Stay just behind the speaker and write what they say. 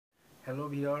Hello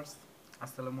viewers,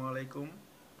 আসসালামু আলাইকুম।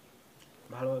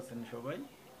 ভালো আছেন সবাই?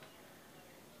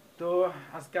 তো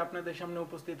আজকে আপনাদের সামনে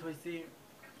উপস্থিত হয়েছি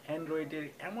অ্যান্ড্রয়েডের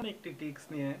এমন একটি ট্রিক্স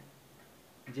নিয়ে,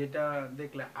 যেটা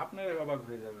দেখলে আপনারা অবাক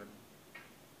হয়ে যাবেন।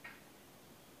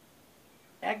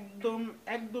 একদম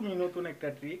একদমই নতুন একটা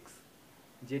ট্রিক্স,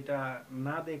 যেটা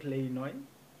না দেখলেই নয়।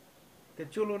 তো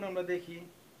চলুন আমরা দেখি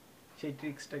সেই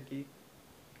ট্রিক্সটা কি।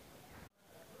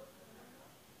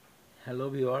 হ্যালো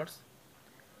ভিউয়ার্স,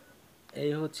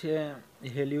 এই হচ্ছে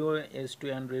হেলিও S2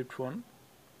 অ্যান্ড্রয়েড ফোন।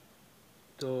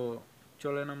 তো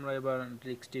চলেন আমরা এবার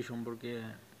ট্রিক্সটি সম্পর্কে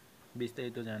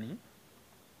বিস্তারিত জানি।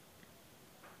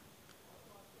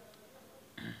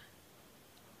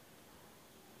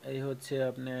 এই হচ্ছে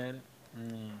আপনার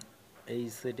এই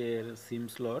সেটের সিম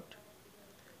স্লট,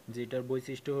 যেটার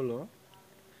বৈশিষ্ট্য হলো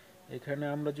এখানে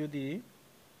আমরা যদি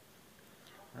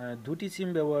দুটি সিম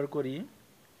ব্যবহার করি,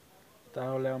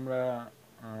 তাহলে আমরা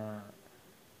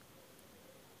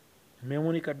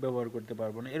মেমোরি কার্ড ব্যবহার করতে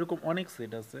পারবো না। এরকম অনেক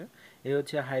সেট আছে। এই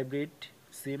হচ্ছে হাইব্রিড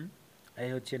সিম, এই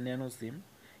হচ্ছে ন্যানো সিম।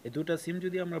 এই দুটা সিম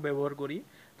যদি আমরা ব্যবহার করি,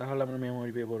 তাহলে আমরা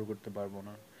মেমোরি ব্যবহার করতে পারবো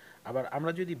না। আবার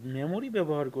আমরা যদি মেমোরি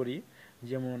ব্যবহার করি,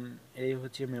 যেমন এই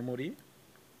হচ্ছে মেমোরি,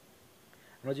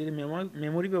 আমরা যদি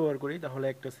মেমোরি ব্যবহার করি তাহলে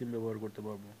একটা সিম ব্যবহার করতে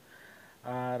পারবো।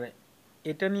 আর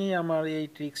এটা নিয়ে আমার এই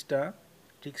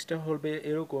ট্রিক্সটা হবে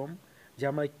এরকম যে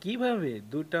আমরা কিভাবে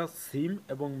দুটা সিম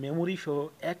এবং মেমোরি সহ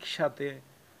একসাথে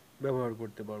ব্যবহার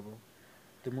করতে পারবো।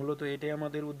 তো মূলত এটাই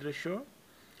আমাদের উদ্দেশ্য,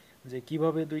 যে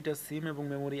কিভাবে দুইটা সিম এবং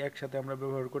মেমোরি একসাথে আমরা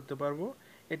ব্যবহার করতে পারবো।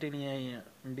 এটা নিয়েই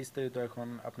বিস্তারিত এখন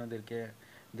আপনাদেরকে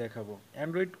দেখাবো।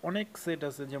 অ্যান্ড্রয়েড অনেক সেট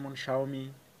আছে, যেমন শাওমি,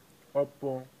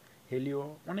 অপ্পো, হেলিও,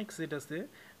 অনেক সেট আছে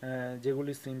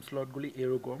যেগুলি সিম স্লটগুলি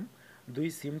এরকম দুই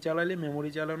সিম চালালে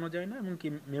মেমোরি চালানো যায় না, এমনকি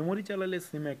মেমোরি চালালে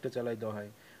সিম একটা চালাইতে হয়।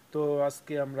 তো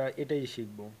আজকে আমরা এটাই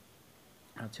শিখব।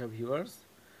 আচ্ছা ভিউয়ার্স,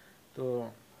 তো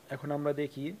এখন আমরা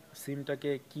দেখি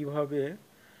সিমটাকে কিভাবে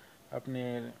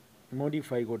আপনার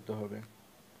মডিফাই করতে হবে।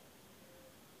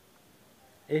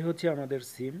 এই হচ্ছে আমাদের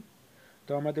সিম।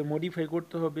 তো আমাদের মডিফাই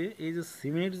করতে হবে এই যে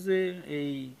সিমের যে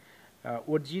এই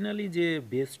অরিজিনালি যে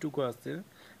বেসটুকু আছে,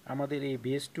 আমাদের এই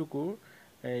বেসটুকু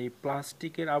এই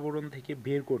প্লাস্টিকের আবরণ থেকে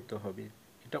বের করতে হবে।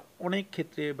 এটা অনেক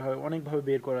ক্ষেত্রে অনেকভাবে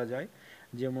বের করা যায়।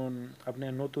 যেমন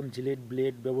আপনার নতুন জিলেট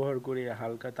ব্লেড ব্যবহার করে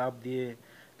হালকা তাপ দিয়ে,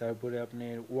 তারপরে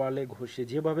আপনার ওয়ালে ঘষে,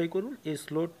 যেভাবেই করুন এই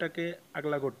স্লোটটাকে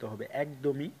আগলা করতে হবে,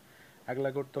 একদমই আগলা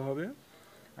করতে হবে।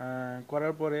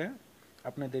 করার পরে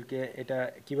আপনাদেরকে এটা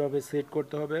কিভাবে সেট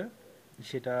করতে হবে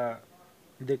সেটা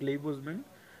দেখলেই বুঝবেন।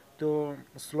 তো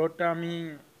স্লটটা আমি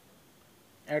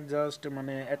অ্যাডজাস্ট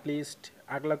মানে অ্যাটলিস্ট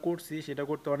আগলা করছি, সেটা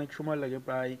করতে অনেক সময় লাগে,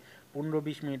 প্রায়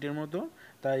 15-20 মিনিটের মতো।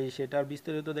 তাই সেটা আর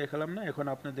বিস্তারিত দেখালাম না। এখন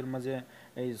আপনাদের মাঝে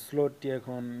এই স্লটটি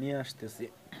এখন নিয়ে আসতেছি।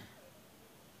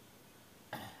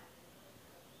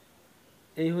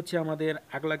 এই হচ্ছে আমাদের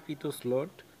আগলাকৃত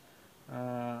স্লট।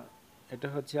 এটা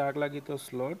হচ্ছে আগলাকৃত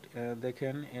স্লট।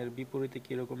 দেখেন এর বিপরীতে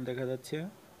কীরকম দেখা যাচ্ছে।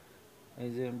 এই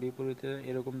যে বিপরীতে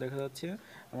এরকম দেখা যাচ্ছে।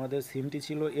 আমাদের সিমটি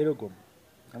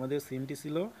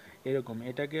ছিল এরকম,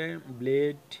 এটাকে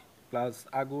ব্লেড প্লাস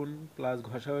আগুন প্লাস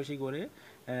ঘষাঘষি করে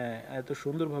এত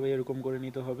সুন্দরভাবে এরকম করে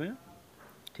নিতে হবে,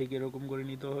 ঠিক এরকম করে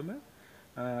নিতে হবে।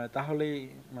 তাহলেই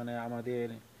মানে আমাদের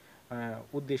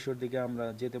উদ্দেশ্যের দিকে আমরা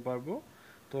যেতে পারবো।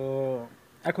 তো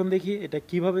এখন দেখি এটা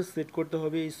কিভাবে সেট করতে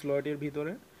হবে এই স্লটের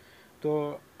ভিতরে। তো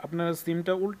আপনার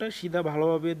সিমটা উল্টা সিধা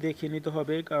ভালোভাবে দেখে নিতে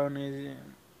হবে, কারণ এই যে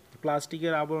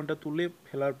প্লাস্টিকের আবরণটা তুলে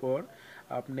ফেলার পর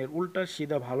আপনার উল্টা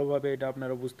সিধা ভালোভাবে এটা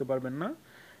আপনারা বুঝতে পারবেন না।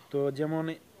 তো যেমন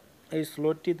এই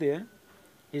স্লটটিতে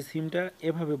এই সিমটা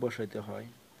এভাবে বসাইতে হয়।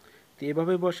 তো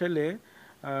এভাবে বসালে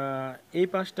এই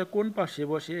পাশটা কোন পাশে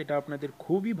বসে এটা আপনাদের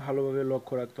খুবই ভালোভাবে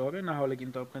লক্ষ্য রাখতে হবে, না হলে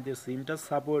কিন্তু আপনাদের সিমটা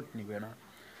সাপোর্ট নেবে না।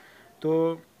 তো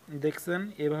দেখছেন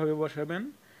এভাবে বসাবেন।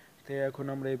 তো এখন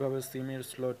আমরা এইভাবে সিমের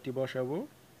স্লটটি বসাবো।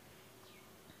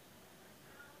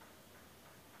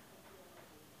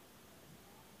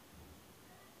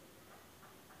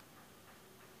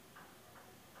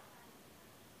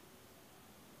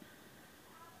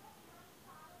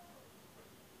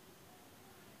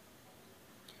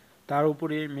 তার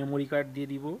উপরে মেমোরি কার্ড দিয়ে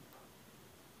দিব,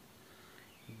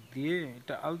 দিয়ে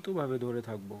এটা আলতোভাবে ধরে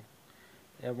থাকবো,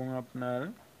 এবং আপনার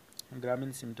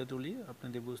গ্রামীণ সিমটা তুলি,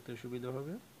 আপনাদের বুঝতে সুবিধা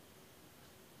হবে।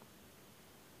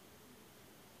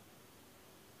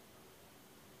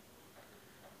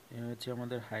 এ হচ্ছে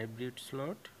আমাদের হাইব্রিড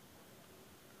স্লট।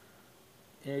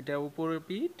 এটা উপরের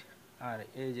পিঠ, আর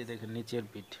এই যে দেখেন নিচের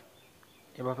পিঠ।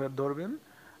 এভাবে ধরবেন,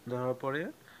 ধরার পরে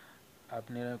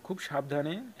আপনারা খুব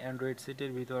সাবধানে অ্যান্ড্রয়েড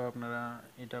সেটের ভিতর আপনারা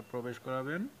এটা প্রবেশ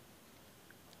করাবেন।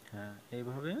 হ্যাঁ,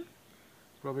 এইভাবে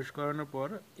প্রবেশ করানোর পর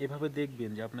এভাবে দেখবেন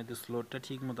যে আপনাদের স্লটটা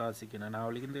ঠিক মতো আছে কিনা, না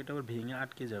হলে কিন্তু এটা আবার ভেঙে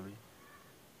আটকে যাবে।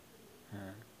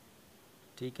 হ্যাঁ,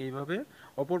 ঠিক এইভাবে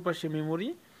অপর পাশে মেমোরি,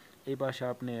 এই পাশে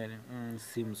আপনার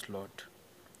সিম স্লট।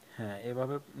 হ্যাঁ,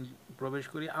 এভাবে প্রবেশ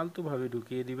করি আলতোভাবে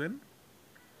ঢুকিয়ে দিবেন।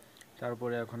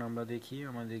 তারপরে এখন আমরা দেখি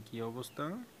আমাদের কি অবস্থা।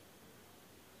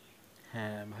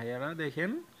 হ্যাঁ ভাইয়ারা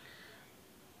দেখেন,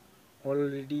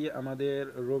 অলরেডি আমাদের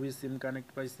রবি সিম কানেক্ট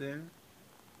পাইছে,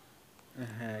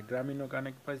 হ্যাঁ গ্রামীণও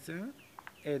কানেক্ট পাইছে,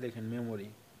 এই দেখেন মেমোরি,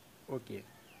 ওকে,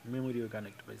 মেমোরিও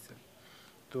কানেক্ট পাইছে।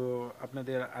 তো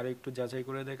আপনাদের আরও একটু যাচাই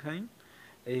করে দেখাই।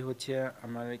 এই হচ্ছে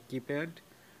আমার কিপ্যাড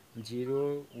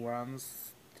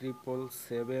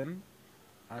 01777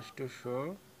 800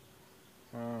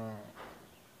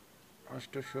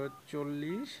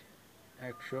 840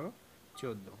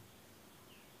 114।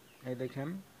 এই দেখেন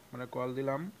আমরা কল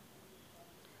দিলাম,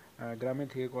 গ্রামে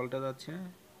থেকে কলটা যাচ্ছে।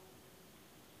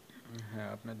 হ্যাঁ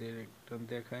আপনাদের একটা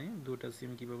দেখাই দুটা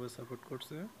সিম কিভাবে সাপোর্ট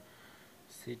করছে।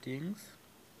 সেটিংস,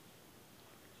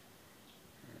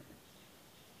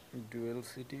 ডুয়েল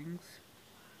সেটিংস,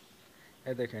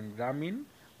 এ দেখেন গ্রামীণ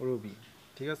রবি,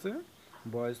 ঠিক আছে।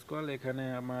 ভয়েস কল এখানে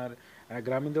আমার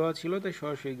গ্রামীণ দেওয়া ছিল, তাই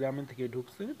সরাসরি গ্রামীণ থেকে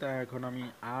ঢুকছে, তাই এখন আমি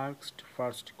আস্কড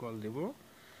ফার্স্ট কল দেব।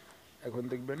 এখন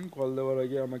দেখবেন কল দেওয়ার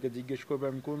আগে আমাকে জিজ্ঞেস করবে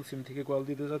আমি কোন সিম থেকে কল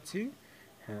দিতে যাচ্ছি।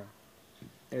 হ্যাঁ,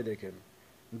 এই দেখেন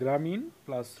গ্রামীণ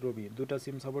প্লাস রবি দুটা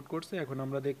সিম সাপোর্ট করছে। এখন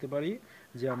আমরা দেখতে পারি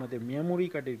যে আমাদের মেমোরি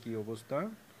কার্ডের কি অবস্থা।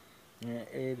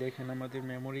 এই দেখেন আমাদের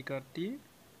মেমোরি কার্ডটি,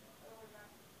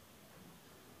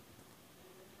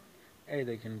 এই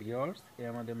দেখেন ভিউয়ার্স, এই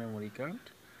আমাদের মেমোরি কার্ড।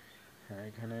 হ্যাঁ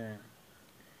এখানে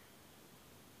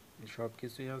সব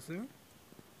কিছুই আছে,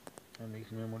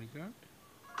 দেখেন মেমোরি কার্ড।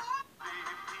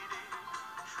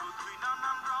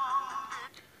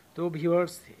 তো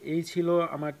ভিউয়ার্স, এই ছিল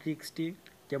আমার ট্রিক্সটি।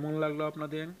 কেমন লাগলো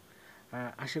আপনাদের?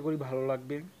 আশা করি ভালো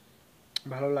লাগবে,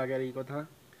 ভালো লাগার এই কথা।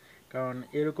 কারণ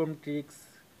এরকম ট্রিক্স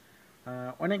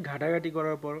অনেক ঘাটাঘাটি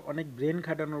করার পর, অনেক ব্রেন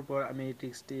খাটানোর পর আমি এই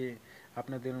ট্রিক্সটি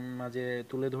আপনাদের মাঝে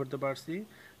তুলে ধরতে পারছি।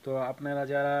 তো আপনারা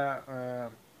যারা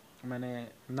মানে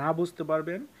না বুঝতে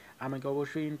পারবেন আমাকে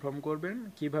অবশ্যই ইনফর্ম করবেন,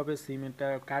 কিভাবে সিমটা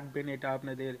কাটবেন। এটা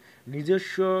আপনাদের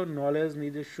নিজস্ব নলেজ,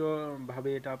 নিজস্বভাবে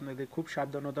এটা আপনাদের খুব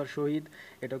সাবধানতার সহিত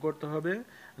এটা করতে হবে।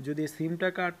 যদি সিমটা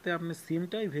কাটতে আপনি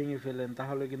সিমটাই ভেঙে ফেলেন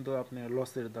তাহলে কিন্তু আপনি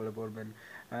লসের তলে পড়বেন,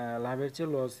 লাভের চেয়ে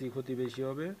লসই ক্ষতি বেশি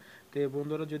হবে। তো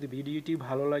বন্ধুরা, যদি ভিডিওটি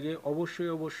ভালো লাগে অবশ্যই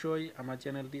অবশ্যই আমার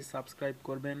চ্যানেলটি সাবস্ক্রাইব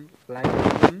করবেন, লাইক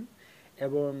করবেন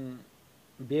এবং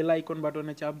বেল আইকন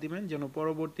বাটনে চাপ দিবেন, যেন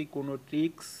পরবর্তী কোনো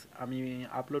ট্রিক্স আমি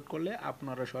আপলোড করলে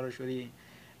আপনারা সরাসরি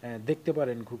দেখতে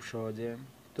পারেন খুব সহজে।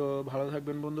 তো ভালো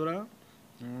থাকবেন বন্ধুরা,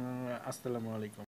 আসসালামু আলাইকুম।